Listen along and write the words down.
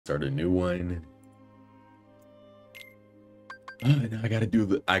Start a new one. Now I gotta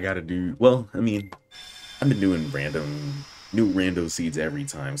do, well, I mean, I've been doing new rando seeds every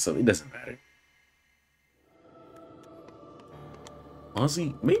time, so it doesn't matter.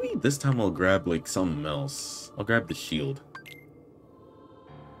 Honestly, maybe this time I'll grab, like, something else. I'll grab the shield.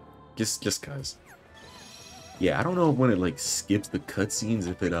 Just cause. Yeah, I don't know when it, like, skips the cutscenes,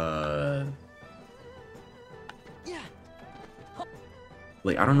 if it,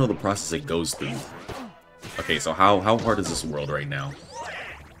 like, I don't know the process it goes through. Okay, so how hard is this world right now?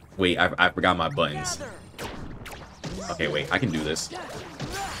 Wait, I forgot my buttons. Okay, wait, I can do this.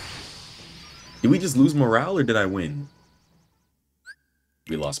 Did we just lose morale, or did I win?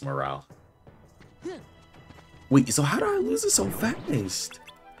 We lost morale. Wait, so how did I lose it so fast?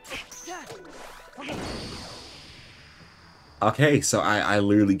 Okay, so I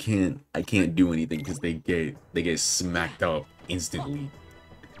literally can't do anything because they get smacked up instantly.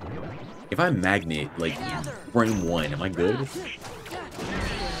 If I magnet like frame 1, am I good?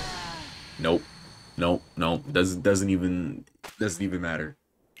 Nope. Nope. Doesn't even matter.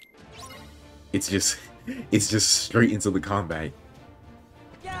 It's just straight into the combat.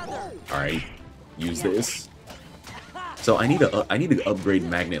 Alright. Use this. So I need to upgrade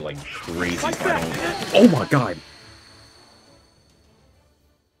magnet like crazy if I don't. Oh my god!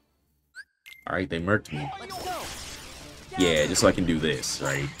 Alright, they murked me. Yeah, just so I can do this,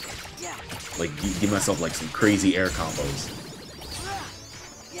 right? Like, give myself, like, some crazy air combos.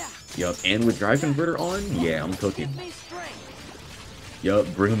 Yup, and with drive converter on? Yeah, I'm cooking. Yup,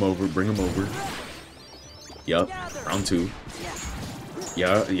 bring him over. Yup, round 2.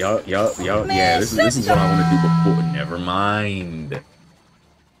 Yup. Yeah, this is what I want to do before.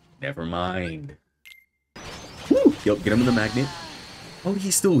 Never mind. Woo! Yup, get him in the magnet. Oh,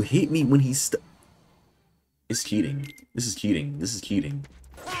 he still hit me when he's It's cheating. This is cheating.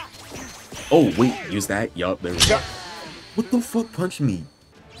 Oh, wait, use that. Yup, there we go. What the fuck punched me?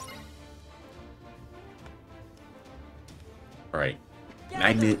 Alright.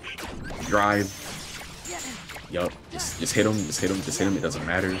 Magnet. Drive. Yup. Just hit him. It doesn't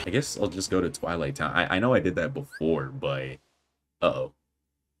matter. I guess I'll just go to Twilight Town. I know I did that before, but... Uh-oh.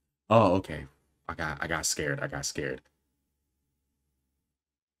 Oh, okay. I got scared.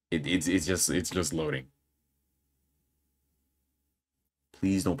 It's just loading.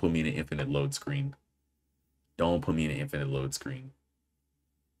 Please don't put me in an infinite load screen. Don't put me in an infinite load screen.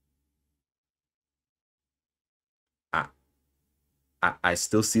 I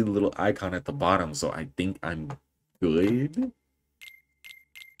still see the little icon at the bottom, so I think I'm good.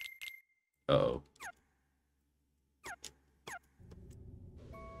 Uh-oh.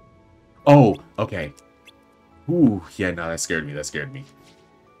 Oh, okay. Ooh, yeah, no, that scared me.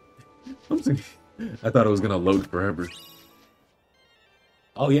 I thought it was gonna load forever.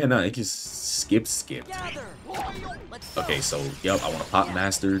 Oh yeah, no, it just skipped. Okay, so yep, I want to pop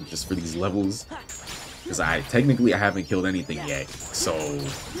master just for these levels, because I haven't killed anything yet. So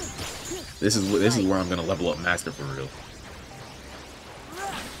this is where I'm gonna level up master for real.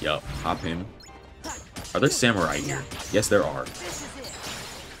 Yup, pop him. Are there samurai here? Yes, there are.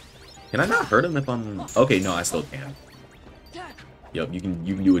 Can I not hurt him if I'm... Okay, no, I still can. Yup, you can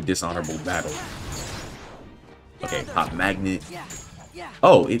do a dishonorable battle. Okay, pop magnet.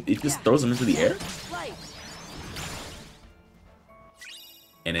 Oh, it just throws him into the air?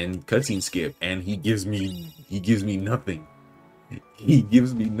 And then cutscene skip, and he gives me nothing. He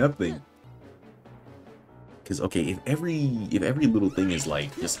gives me nothing. Cause okay, if every little thing is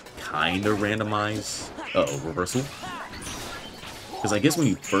like just kinda randomized. Uh-oh, reversal. Because I guess when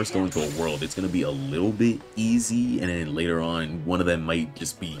you first go into a world, it's gonna be a little bit easy, and then later on, one of them might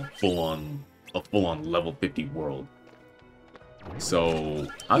just be a full-on level 50 world. So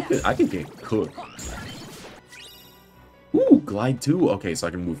I could get cooked. Ooh, glide 2. Okay, so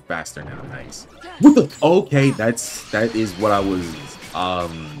I can move faster now. Nice. What the? Okay, that is what I was.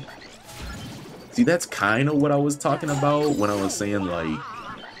 See, that's kind of what I was talking about when I was saying like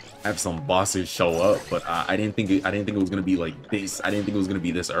have some bosses show up, but I didn't think it was gonna be like this. I didn't think it was gonna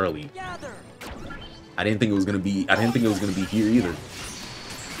be this early. I didn't think it was gonna be here either.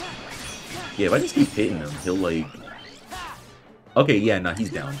 Yeah, if I just keep hitting him, he'll like. Okay, yeah, nah,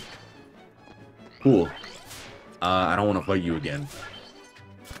 he's down. Cool. I don't want to fight you again.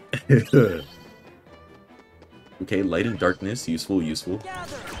 Okay, light and darkness, useful.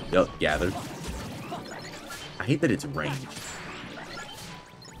 Yup, gather. I hate that it's ranged.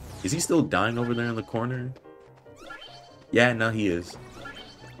 Is he still dying over there in the corner? Yeah, no, he is.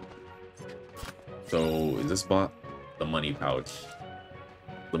 So, is this bot? The money pouch.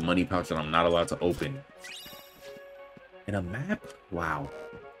 The money pouch that I'm not allowed to open. And a map? Wow.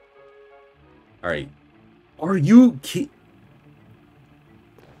 All right. Are you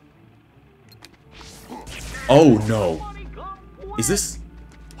Oh no. Is this?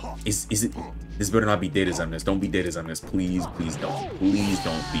 Is it? This better not be Data's Omnis. Don't be Data's Omnis. Please, please don't. Please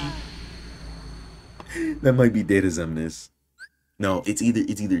don't be. That might be Data's Omnis. No, it's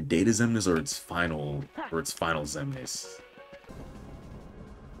either Data's Omnis or it's final Zemnis.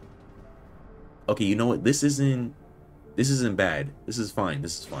 Okay, you know what? This isn't bad. This is fine.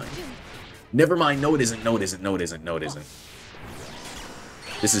 This is fine. Never mind. No, it isn't. No, it isn't. No, it isn't. No, it isn't.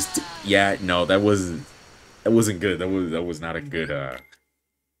 This is yeah. No, that wasn't good. That was not a good.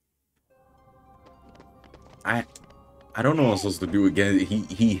 I don't know what I'm supposed to do again.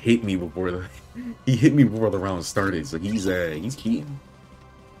 He hit me before the round started. So he's cheating.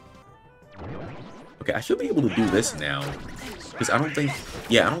 Okay, I should be able to do this now. Because I don't think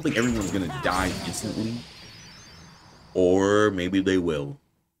everyone's gonna die instantly. Or maybe they will.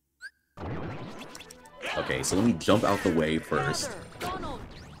 Okay, so let me jump out the way first.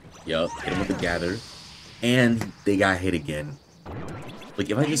 Yup, hit him with the gather. And they got hit again. Like,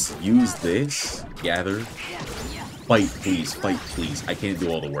 if I just use this, gather, fight, please, fight, please. I can't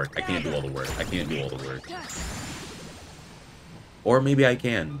do all the work. I can't do all the work. I can't do all the work. Or maybe I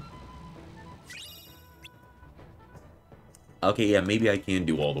can. Okay, yeah, maybe I can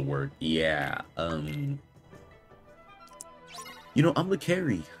do all the work. Yeah, you know, I'm the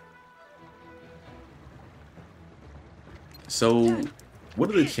carry. So, what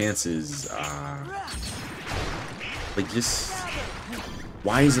are the chances, like, just...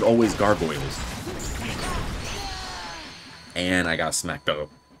 Why is it always gargoyles? And I got smacked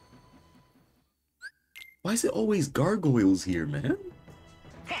up. Why is it always gargoyles here, man?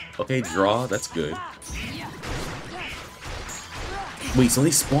 Okay, draw, that's good. Wait, so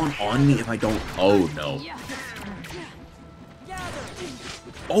they spawn on me if I don't... Oh, no.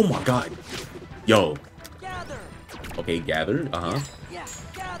 Oh my god. Yo. Okay, gather. Uh-huh.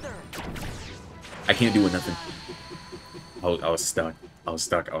 I can't do it, nothing. I was stuck. I was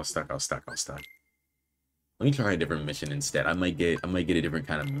stuck. Let me try a different mission instead. I might get a different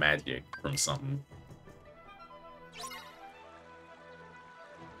kind of magic from something.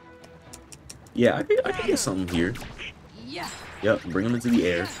 Yeah, I could get something here. Yep, bring them into the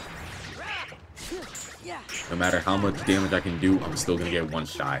air. No matter how much damage I can do, I'm still gonna get one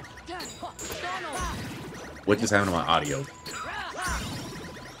shot. What just happened to my audio?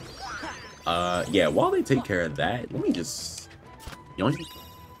 Yeah, while they take care of that, let me just... Yoink.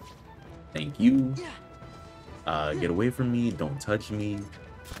 Thank you. Get away from me. Don't touch me.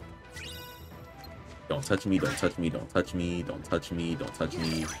 Don't touch me. Don't touch me. Don't touch me. Don't touch me. Don't touch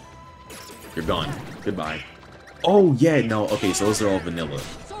me. You're gone. Goodbye. Oh, yeah, no. Okay, so those are all vanilla.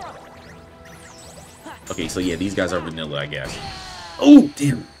 Okay, so yeah, these guys are vanilla, I guess. Oh,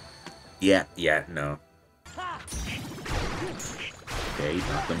 damn. Yeah, no. Okay,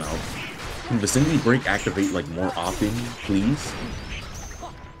 knock them out. Can Vicinity Break activate, like, more often, please?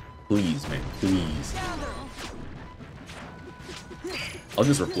 Please, man, please. I'll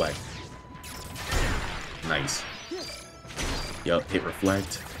just reflect. Nice. Yup, hit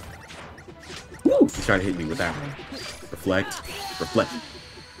reflect. Woo! He's trying to hit me with that one. Reflect. Reflect.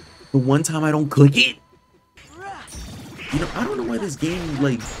 The one time I don't click it! You know, I don't know why this game,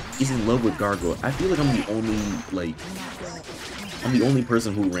 like, is in love with Gargoyle. I feel like I'm the only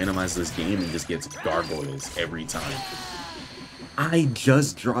person who randomizes this game and just gets gargoyles every time. I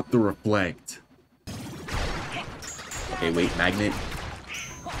just dropped the reflect. Okay, wait, magnet.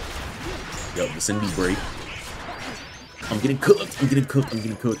 Yo, Vicinity Break. I'm getting cooked. I'm getting cooked. I'm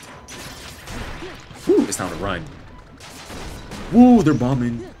getting cooked. Woo, it's time to run. Woo, they're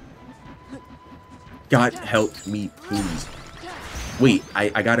bombing. God help me, please. Wait,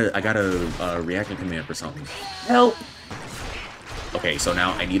 I got a reaction command for something. Help. Okay, so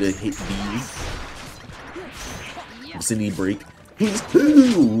now I need to hit these. Vicinity Break. Please.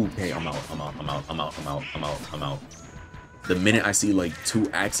 Okay, I'm out. The minute I see like 2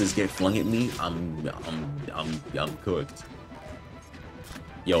 axes get flung at me, I'm cooked.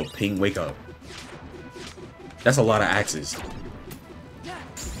 Yo, ping, wake up. That's a lot of axes.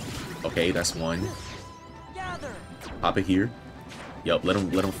 Okay, that's one. Pop it here. Yup, let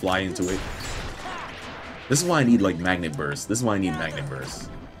him fly into it. This is why I need like magnet burst. This is why I need magnet burst.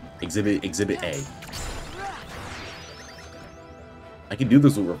 Exhibit A. I can do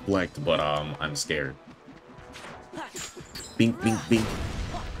this with reflect, but I'm scared. Bink, bink, bink.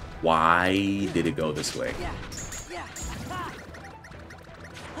 Why did it go this way?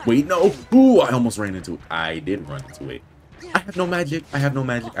 Wait, no. Ooh, I almost ran into it. I did run into it. I have no magic. I have no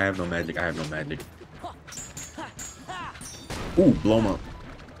magic. I have no magic. I have no magic. Ooh, blow him up.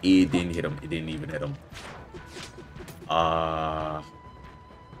 It didn't hit him. It didn't even hit him.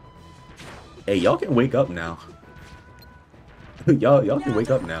 Hey, y'all can wake up now. y'all can wake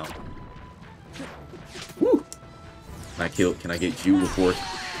up now. Woo! Can I get you before?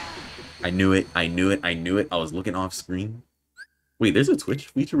 I knew it. I knew it. I knew it. I was looking off screen. Wait, there's a Twitch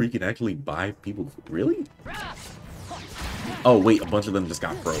feature where you can actually buy people. Really? Oh, wait. A bunch of them just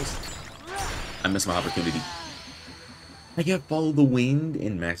got froze. I missed my opportunity. I can't follow the wind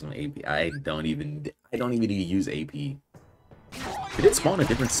in maximum AP. I don't even need to use AP. Did it spawn a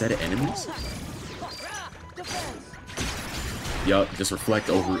different set of enemies? Yup, just reflect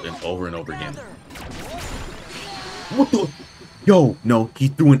over and over and over again. What the? Yo, no, he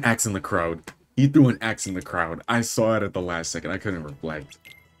threw an axe in the crowd. He threw an axe in the crowd. I saw it at the last second. I couldn't reflect.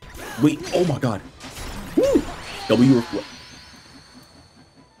 Wait, oh my god. Woo! W reflect.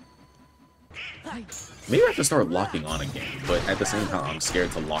 Maybe I have to start locking on again, but at the same time, I'm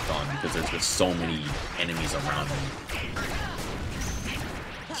scared to lock on because there's just so many enemies around me.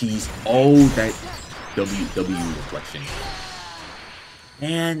 Keys. Oh, that W reflection.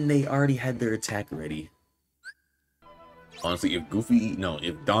 And they already had their attack ready. Honestly,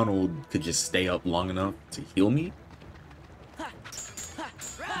 if Donald could just stay up long enough to heal me,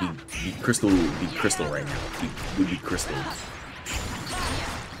 be crystal right now. We'd be crystal.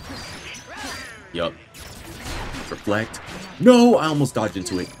 Yup. Reflect. No, I almost dodged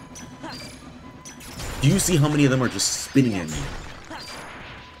into it. Do you see how many of them are just spinning at me?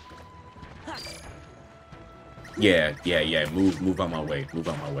 Yeah. Move on my way. Move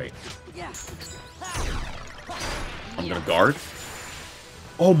on my way. I'm gonna guard.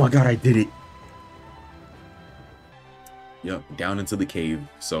 Oh my god, I did it. Yep, down into the cave.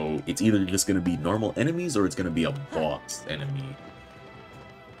 So it's either just gonna be normal enemies or it's gonna be a boss enemy.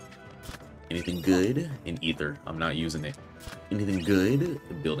 Anything good? In ether. I'm not using it. Anything good?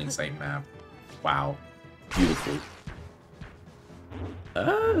 The building site map. Wow. Beautiful.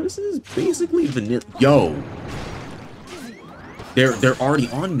 This is basically vanilla. Yo! They're already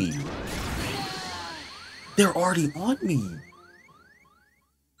on me. They're already on me.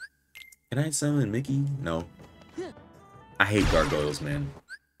 Can I summon Mickey? No. I hate gargoyles, man.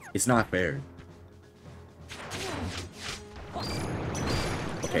 It's not fair.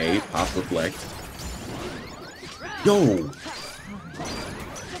 Okay, pop reflect. Yo!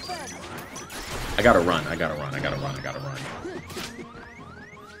 I gotta run.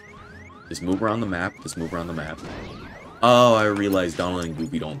 Just move around the map. Oh, I realized Donald and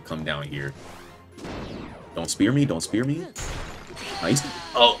Goofy don't come down here. Don't spear me. Nice.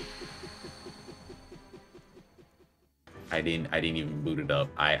 Oh! I didn't even boot it up.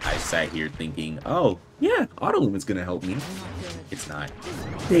 I sat here thinking, oh, yeah, auto lumen's gonna help me. It's not.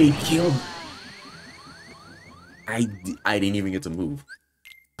 They killed. I didn't even get to move.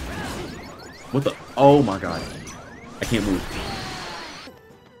 What the? Oh my god. I can't move.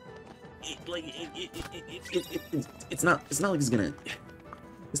 It's not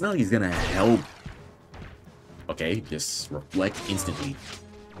like he's gonna help. Okay, just reflect instantly.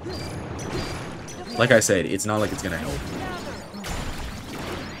 Like I said, it's not like it's gonna help.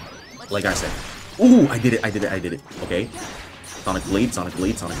 Like I said. Ooh, I did it. Okay. Sonic Blade.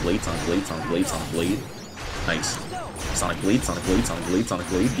 Nice. Sonic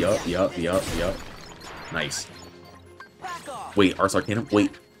Blade. Yup. Nice. Wait, Ars Arcanum?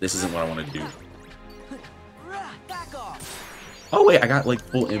 Wait, this isn't what I wanted to do. Oh wait, I got like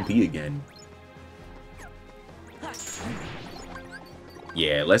full MP again.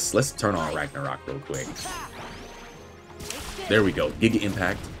 Yeah, let's turn on Ragnarok real quick. There we go. Giga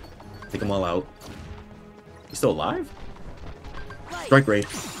Impact. Take them all out. You still alive? Strike Raid.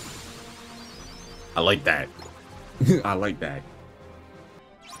 I like that. I like that.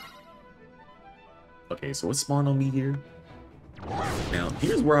 Okay, so what's spawned on me here? Now,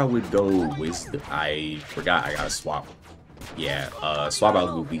 here's where I would go with... I forgot I gotta swap. Yeah, swap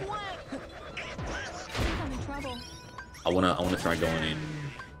out Goofy. I wanna try going in.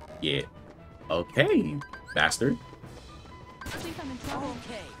 Yeah. Okay, bastard.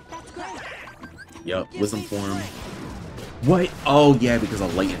 Yup, Wisdom Form. What? Oh yeah, because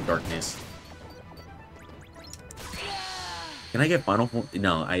of Light and Darkness. Can I get Final Form?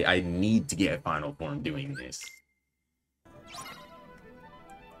 No, I need to get Final Form doing this.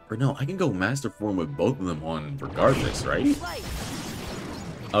 Or no, I can go Master Form with both of them on regardless, right?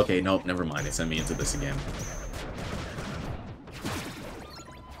 Okay, nope, never mind. It sent me into this again.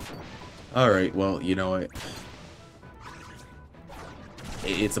 Alright, well, you know what?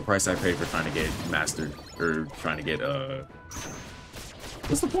 It's the price I pay for trying to get Mastered, or trying to get,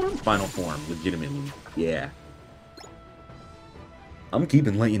 what's the form? Final Form, legitimately. Yeah. I'm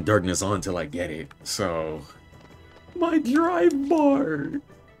keeping Light and Darkness on until I get it. So, my drive bar.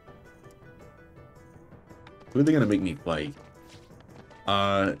 Who are they gonna make me fight?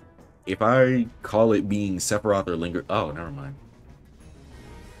 If I call it being Sephiroth or Linger, oh, never mind.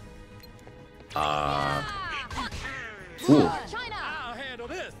 Cool. I'll handle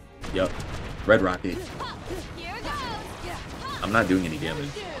this. Yep. Red Rocket. I'm not doing any damage.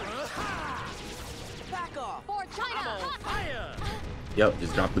 Back off. I'm on fire. Yep,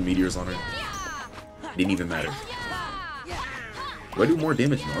 just drop the meteors on her. Didn't even matter. Do I do more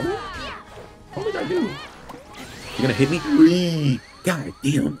damage normal? What did I do? You gonna hit me? Whee! God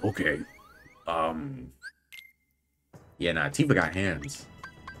damn. Okay. Yeah, nah. Tifa got hands.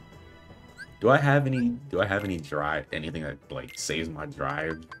 Do I have any drive? Anything that like saves my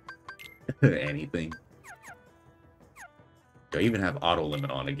drive? Anything? Do I even have auto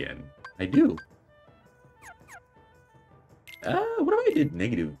limit on again? I do. What if I did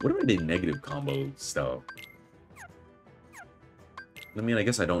negative? What if I did negative combo stuff? I mean, I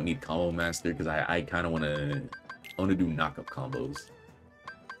guess I don't need combo master because I kind of want to do knockup combos.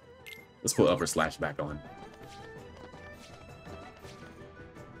 Let's put upper slash back on.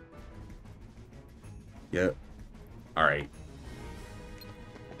 Yep. All right.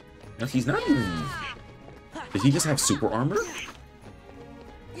 Now she's not even. Does she just have super armor?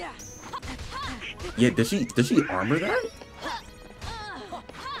 Yeah. Does she armor that?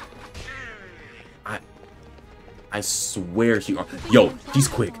 I swear she. Yo, she's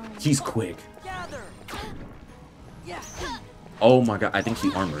quick. She's quick. Oh my god, I think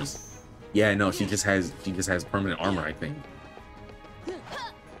she armors. Yeah, no, she just has permanent armor, I think.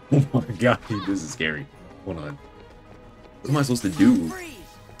 Oh my god, this is scary. Hold on. What am I supposed to do?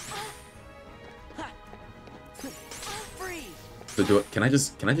 So can I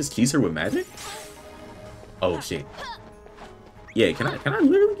just keys her with magic? Oh shit. Yeah, can I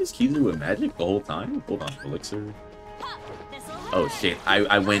literally just keys her with magic the whole time? Hold on, elixir. Oh shit,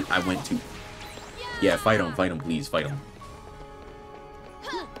 I went too. Yeah, fight him, please, fight him.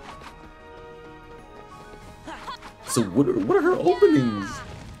 So what are her openings?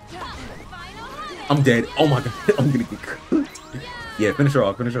 I'm dead. Oh my god, I'm gonna get cooked. Yeah, finish her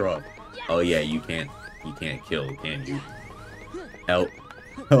off, Oh yeah, you can't kill, can you? Help.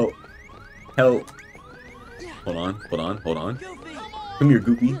 Help. Hold on. Come here,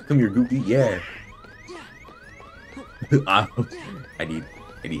 Goopy. Yeah. I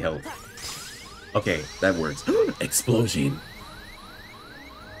need help. Okay, that works. Explosion.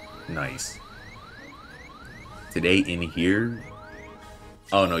 Nice. Today in here.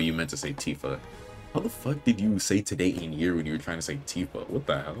 Oh no, you meant to say Tifa. How the fuck did you say today in here when you were trying to say Tifa? What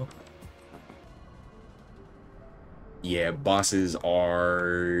the hell? Yeah, bosses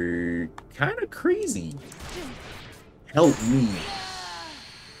are kind of crazy. Help me.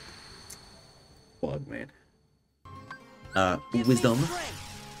 Fuck, man. Wisdom.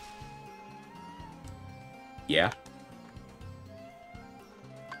 Yeah.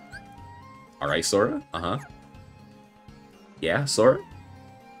 Alright, Sora. Uh-huh. Yeah, Sora.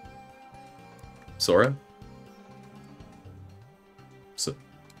 Sora.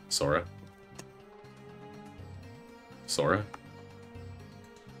 Sora. Sora.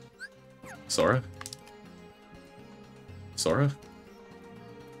 Sora. Sora.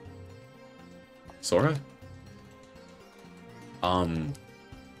 Sora.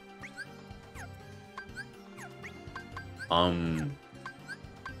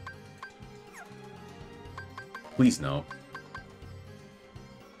 Please no.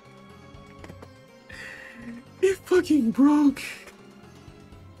 It fucking broke.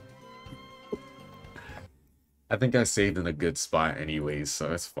 I think I saved in a good spot anyways,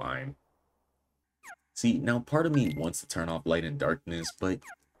 so it's fine. See, now part of me wants to turn off light and darkness, but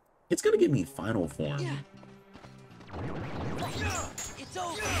it's gonna give me final form.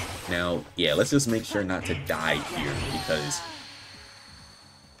 Now, yeah, let's just make sure not to die here, because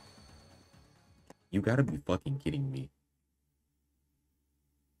you gotta be fucking kidding me.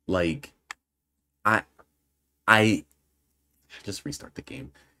 Like, I just restart the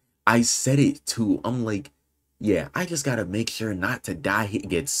game. I said it too. I'm like, yeah, I just gotta make sure not to die. He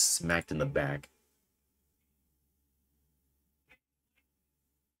gets smacked in the back.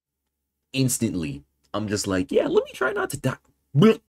 Instantly. I'm just like, yeah, let me try not to die.